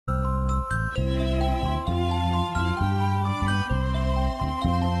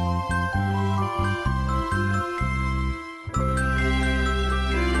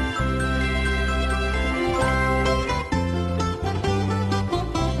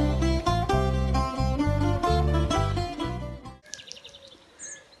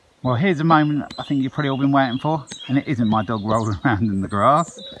Well, here's a moment I think you've probably all been waiting for, and it isn't my dog rolling around in the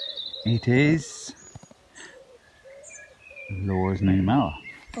grass. It is Laura's new mower.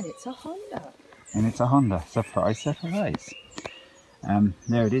 And it's a Honda. And it's a Honda. Surprise, surprise.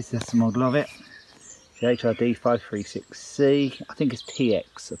 There it is, that's the model of it. The HRD 536C. I think it's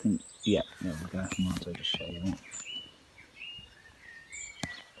PX. I think, yeah, there we go. I might as well just show you that.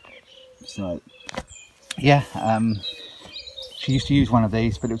 So, yeah, she used to use one of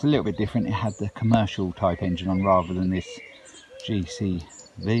these, but it was a little bit different. It had the commercial type engine on rather than this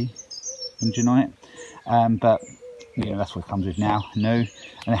GCV engine on it. But you know, that's what it comes with now, new.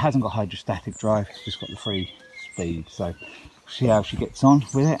 And it hasn't got hydrostatic drive, it's just got the 3-speed. So see how she gets on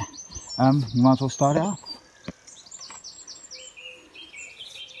with it. You might as well start it up.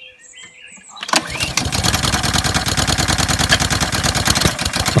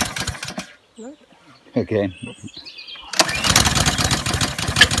 Okay.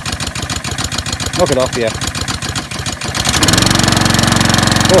 Knock it off, yeah.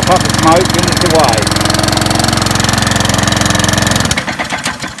 Oh, puff of smoke and it's away.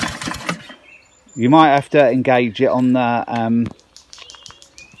 You might have to engage it on the...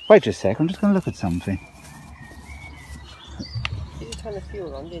 Wait just a sec, I'm just going to look at something. You turned the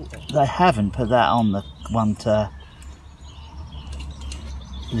fuel on, didn't you? They haven't put that on the one to...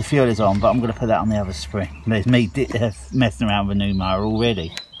 The fuel is on, but I'm going to put that on the other spring. There's me messing around with a new mower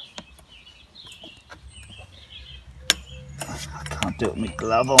already. I can't do it with my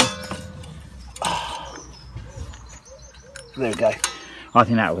glove on. There we go. I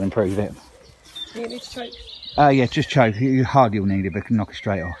think that will improve it. You need to choke? Yeah, just choke. You hardly will need it, but it can knock it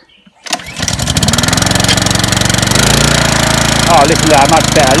straight off. Oh, listen to that,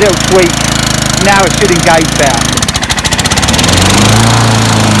 much better. A little tweak. Now it should engage better.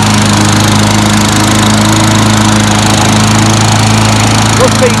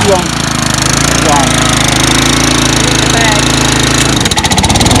 What speed are you on? Right.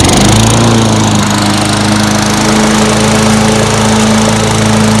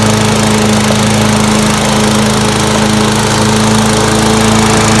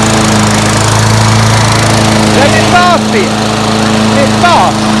 It's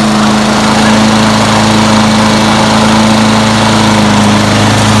fast.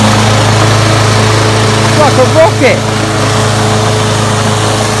 It's like a rocket.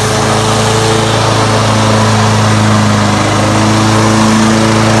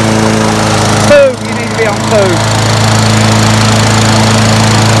 You need to be on 2.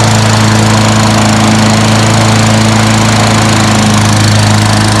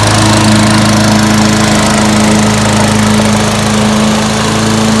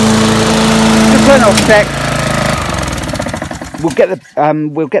 Turn off sec.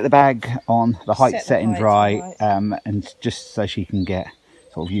 We'll get the bag on the height setting dry, and just so she can get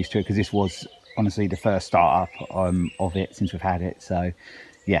sort of used to it, because this was honestly the first start up of it since we've had it. So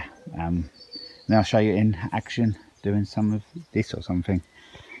yeah, then I'll show you in action doing some of this or something.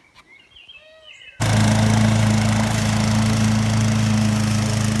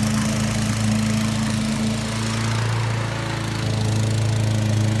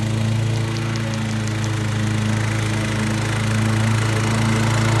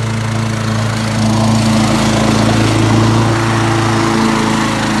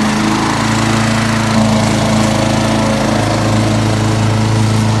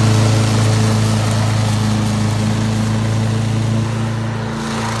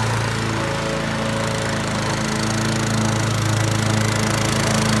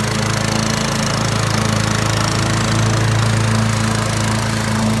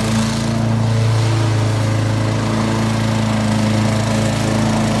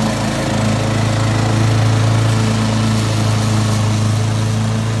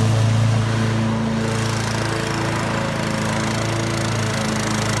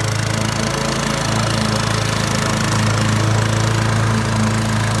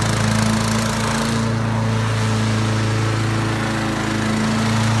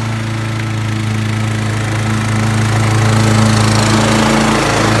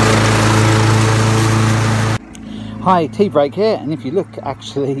 Hi, T-Brake here, and if you look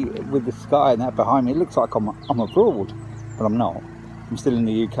actually with the sky and that behind me, it looks like I'm abroad, but I'm not. I'm still in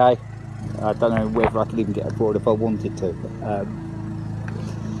the UK. I don't know whether I could even get abroad if I wanted to.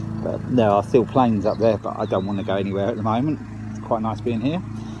 But there are still planes up there, but I don't want to go anywhere at the moment. It's quite nice being here.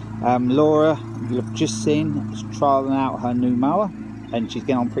 Laura, you've just seen, is trialling out her new mower, and she's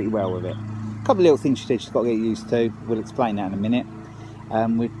getting on pretty well with it. A couple of little things she said she's got to get used to. We'll explain that in a minute.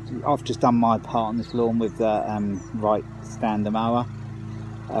 I've just done my part on this lawn with the right stander mower.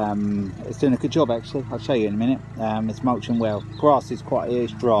 It's doing a good job actually. I'll show you in a minute. It's mulching well. Grass is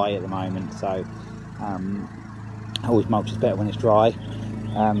it's dry at the moment, so always mulches better when it's dry.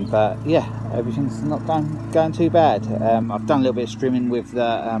 But yeah, everything's not going too bad. I've done a little bit of trimming with the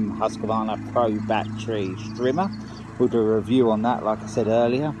Husqvarna Pro battery trimmer. We'll do a review on that, like I said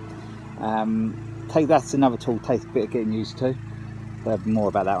earlier. That's another tool, takes a bit of getting used to. We'll have more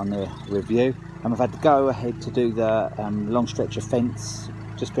about that on the review. I've had to go ahead to do the long stretch of fence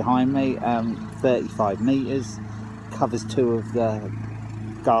just behind me, 35 metres, covers 2 of the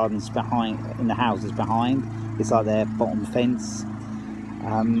gardens behind, in the houses behind. It's like their bottom fence.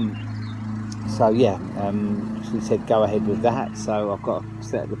 So yeah, she said go ahead with that, so I've got to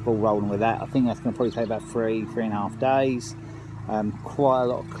set the ball rolling with that. I think that's going to probably take about 3.5 days. Quite a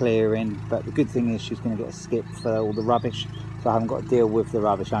lot of clearing, but the good thing is she's going to get a skip for all the rubbish, so I haven't got to deal with the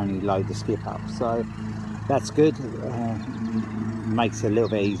rubbish, only load the skip up, so that's good. Makes it a little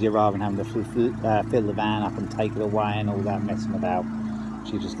bit easier rather than having to fill the van up and take it away and all that messing about.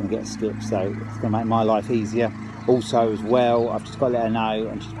 She's just going to get a skip, so it's going to make my life easier. Also as well, I've just got to let her know,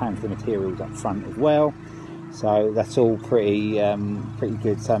 and she's paying for the materials up front as well, so that's all pretty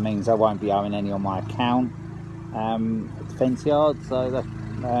good. So it means I won't be owing any on my account at the fence yard, so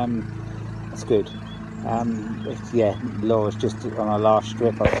that's good. Yeah, Laura's just on her last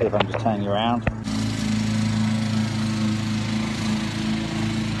strip. I'll see if I can just turn you around.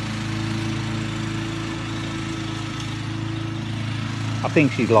 I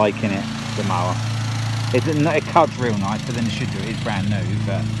think she's liking it, the mower. It cuts real nice, but then it should do. It's brand new,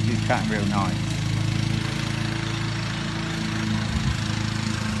 but she's cutting real nice.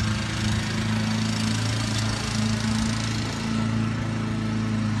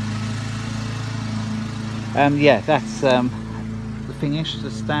 Yeah, that's the finish, the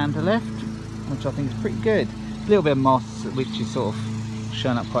stander left, which I think is pretty good. A little bit of moss, which is sort of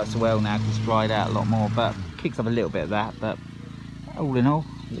shown up quite so well now because it's dried out a lot more, but kicks up a little bit of that, but all in all,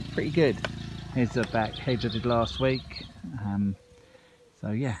 it looks pretty good. Here's the back hedge I did last week. So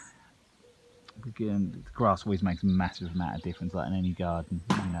yeah, the grass always makes a massive amount of difference, like in any garden.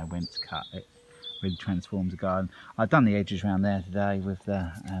 You know, when it's cut, it really transforms the garden. I've done the edges around there today with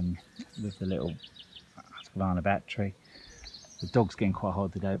the little Husqvarna battery. The dog's getting quite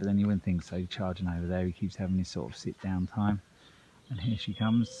hard today, but then you wouldn't think so. He's charging over there. He keeps having his sort of sit down time. And here she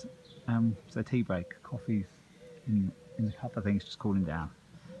comes. So tea break, coffee's in the cup. I think it's just cooling down.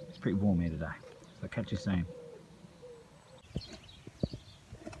 It's pretty warm here today, so I'll catch you soon.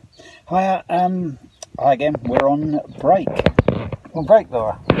 Hiya, hi again. We're on break. We're on break,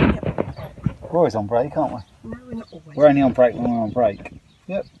 Laura. Yep. We're always on break, aren't we? No, we're not always. We're only on break when we're on break.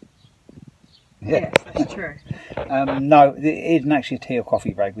 Yep. Yeah. Yes, that's true. No, it isn't actually a tea or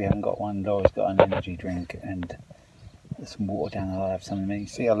coffee break. We haven't got one. Laura's got an energy drink and there's some water down there. I'll have some of me.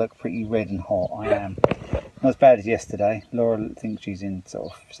 See, I look pretty red and hot. I am. Not as bad as yesterday. Laura thinks she's in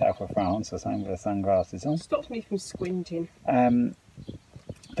sort of south of France or something with her sunglasses on. Stops me from squinting.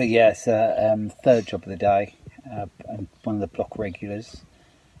 But yeah, it's a third job of the day, and one of the block regulars.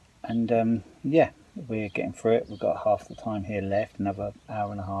 And yeah, we're getting through it. We've got half the time here left, another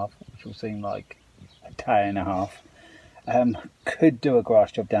hour and a half, which will seem like a day and a half. Could do a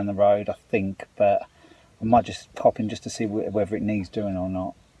grass job down the road, I think, but I might just pop in just to see whether it needs doing or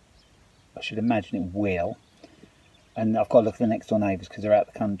not. I should imagine it will. And I've got to look at the next door neighbours because they're out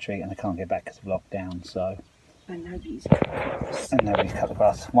of the country and they can't get back because of lockdown. So. And nobody's cut the grass. And nobody's cut the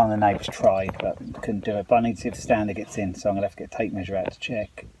grass. One of the neighbours tried but couldn't do it. But I need to see if the stander gets in, so I'm going to have to get a tape measure out to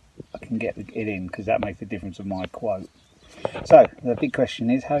check I can get it in, because that makes a difference with my quote. So the big question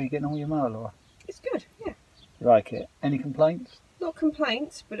is, how are you getting on with your mower, Laura? It's good, yeah. You like it? Any complaints? Not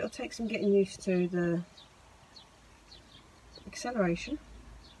complaints, but it'll take some getting used to the acceleration.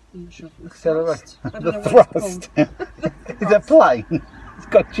 I'm not sure if the thrust. I don't know what it's called. Is it plane? It's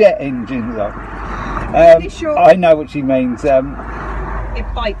got jet engines on. Really sure I know what she means.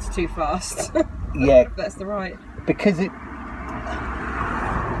 it bites too fast. Yeah. If that's the right. Because it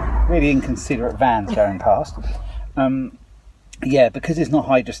really inconsiderate vans going past. Yeah, because it's not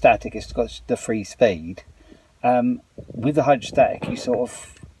hydrostatic, it's got the free speed. With the hydrostatic, you sort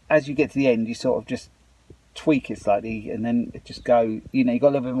of, as you get to the end, you sort of just tweak it slightly, and then it just go. You know, you got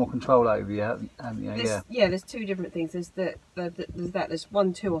a little bit more control over you. Yeah, there's two different things. There's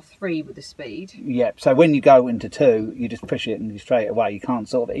 1, 2, or 3 with the speed. Yeah. So when you go into 2, you just push it and you straight away. You can't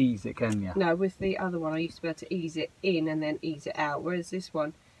sort of ease it, can you? No, with the other one, I used to be able to ease it in and then ease it out. Whereas this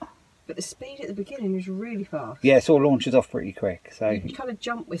one, but the speed at the beginning is really fast. Yeah, it sort of launches off pretty quick. So you kind of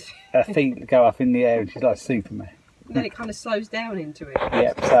jump with her feet go up in the air, and she's like Superman. Then it kind of slows down into it.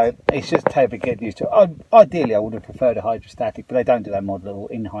 Yeah, so it's just terribly getting used to it. Ideally, I would have preferred a hydrostatic, but they don't do that model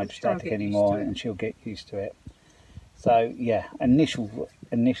in hydrostatic anymore, and she'll get used to it. So yeah, initial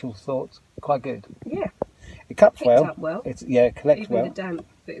thoughts, quite good. Yeah. It cups Picked well. Up well. It's collects Even well. the damp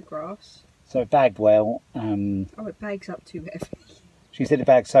bit of grass. So it bagged well. Oh, it bags up too heavy. She said it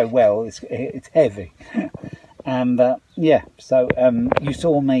bagged so well, it's heavy. And yeah, so you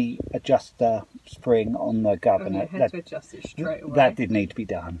saw me adjust the spring on the governor. I had to adjust it straight away. That did need to be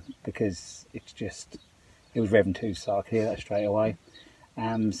done because it was revving too, so I could hear that straight away.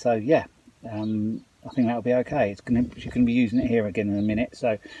 So yeah, I think that'll be okay. She's going to be using it here again in a minute.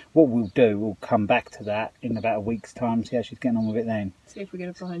 So what we'll do, we'll come back to that in about a week's time, see how she's getting on with it then. See if we're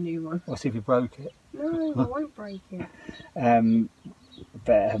going to buy a new one. Or see if you broke it. No, I won't break it.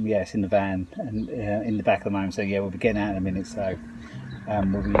 But yeah, it's in the van and in the back at the moment. So yeah, we'll be getting out in a minute. So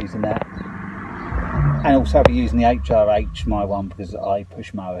we'll be using that. And also I'll be using the HRH, my one, because I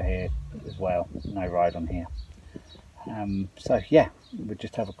push mower here as well. No ride on here. So yeah, we'll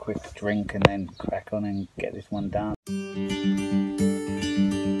just have a quick drink and then crack on and get this one done.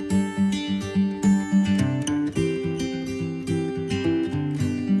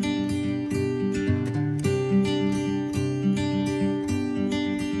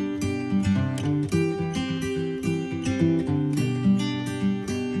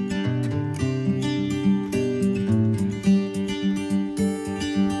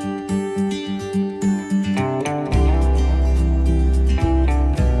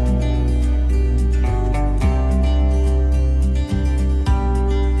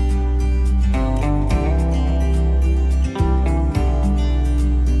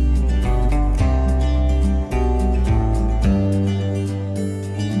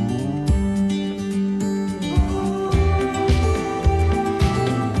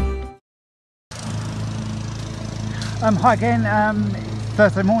 Hi again,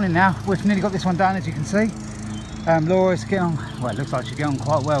 Thursday morning now. We've nearly got this one done, as you can see. Laura's getting on, well, it looks like she's getting on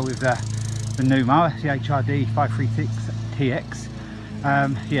quite well with the new mower, the HRD 536TX.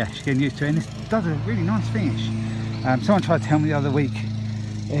 Yeah, she's getting used to it, and this does a really nice finish. Someone tried to tell me the other week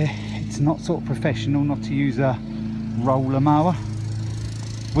it's not sort of professional not to use a roller mower.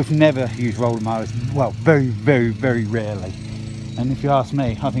 We've never used roller mowers, well, very, very, very rarely. And if you ask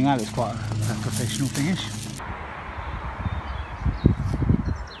me, I think that is quite a professional finish.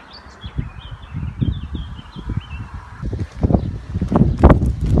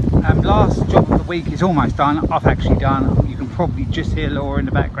 Last job of the week is almost done. I've actually done. You can probably just hear Laura in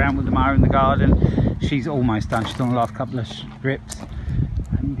the background with the mower in the garden. She's almost done. She's done the last couple of strips.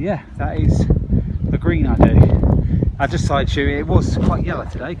 And yeah, that is the green I do. I just side shoot it. It was quite yellow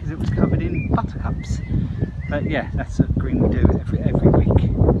today because it was covered in buttercups. But yeah, that's the green we do every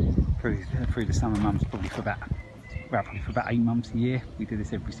week through the summer months, probably for about 8 months a year. We do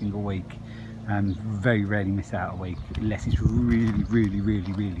this every single week. Very rarely miss out a week unless it's really, really,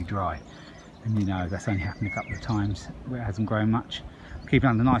 really, really dry, and you know that's only happened a couple of times where it hasn't grown much. I'm keeping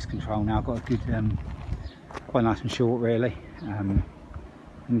it under nice control now. I've got a good, quite nice and short really, and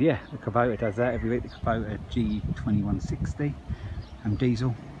yeah, the Kubota does that every week. The Kubota G2160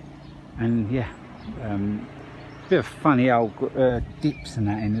 diesel, and yeah, bit of funny old dips and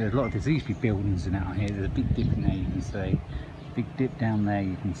that in there. There's usually buildings and out here. There's a big dip in there, you can see. Big dip down there,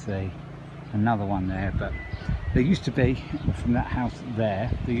 you can see. Another one there, but there used to be, from that house there,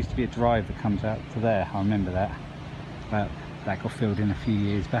 there used to be a drive that comes out to there. I remember that, but that got filled in a few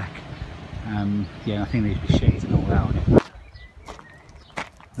years back. Yeah, I think there used to be sheds and all that on it.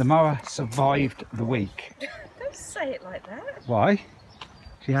 The mower survived the week. Don't say it like that. Why?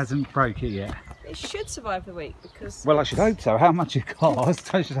 She hasn't broke it yet. It should survive the week because... Well, I should hope so. How much it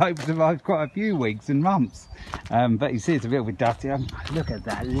cost, I should hope it survives quite a few weeks and months. But you see it's a little bit dusty. Look at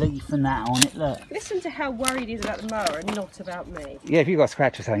that leaf and that on it, look. Listen to how worried he is about the mower and not about me. Yeah, if you've got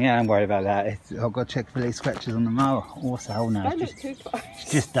scratches on, yeah, don't worry about that. I've got to check for these scratches on the mower. Also, oh no, Don't look too close.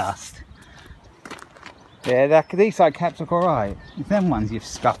 It's just dust. Yeah, these side caps look alright. It's them ones you've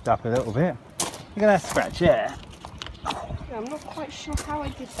scuffed up a little bit. Look at that scratch there. Yeah, I'm not quite sure how I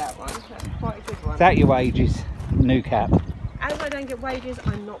did that one. That's quite a good one. Is that your wages? New cap. As I don't get wages,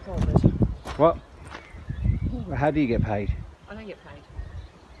 I'm not bothered. What? Well, how do you get paid? I don't get paid.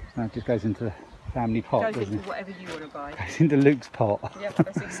 No, it just goes into the family pot, Goes doesn't into it? whatever you want to buy. Goes into Luke's pot. Yep,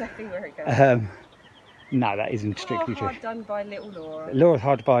 that's exactly where it goes. No, that isn't strictly true. Hard done by little Laura. Laura's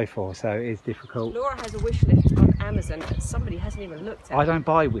hard to buy for, so it is difficult. Laura has a wish list on Amazon that somebody hasn't even looked at. I don't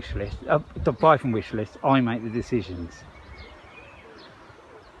buy wish lists. Don't buy from wish lists. I make the decisions.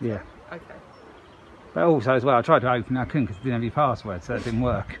 Yeah. Okay. But also as well, I tried to open it, I couldn't because I didn't have your password, so it didn't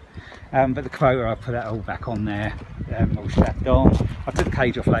work. But the Kubota, I put that all back on there, all strapped on. I took the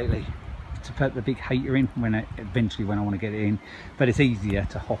cage off lately to put the big heater in eventually when I want to get it in. But it's easier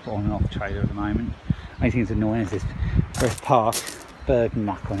to hop on and off the trailer at the moment. Only thing that's annoying is this first park bird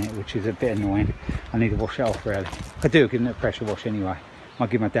muck on it, which is a bit annoying. I need to wash it off really. I do give it a pressure wash anyway. I'll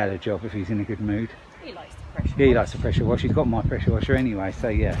give my dad a job if he's in a good mood. He likes the pressure wash. He likes the pressure wash. He's got my pressure washer anyway, so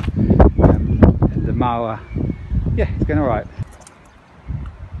yeah. The mower, yeah, it's going alright.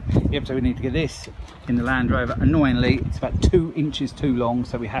 Yep, so we need to get this in the Land Rover. Annoyingly, it's about 2 inches too long,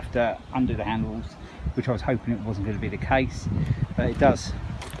 so we have to undo the handles, which I was hoping it wasn't going to be the case, but it does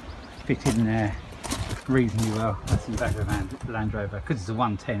fit in there reasonably well. That's in the back of the Land Rover. Because it's a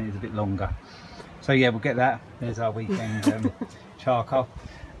 110, it's a bit longer. So yeah, we'll get that. There's our weekend charcoal.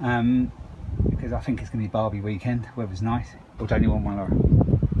 Because I think it's going to be Barbie weekend. Weather's nice. Or don't you want one, Laura?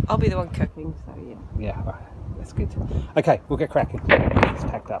 I'll be the one cooking, so yeah. Yeah, right. That's good. Okay, we'll get cracking. It's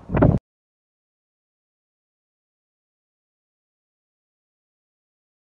packed up.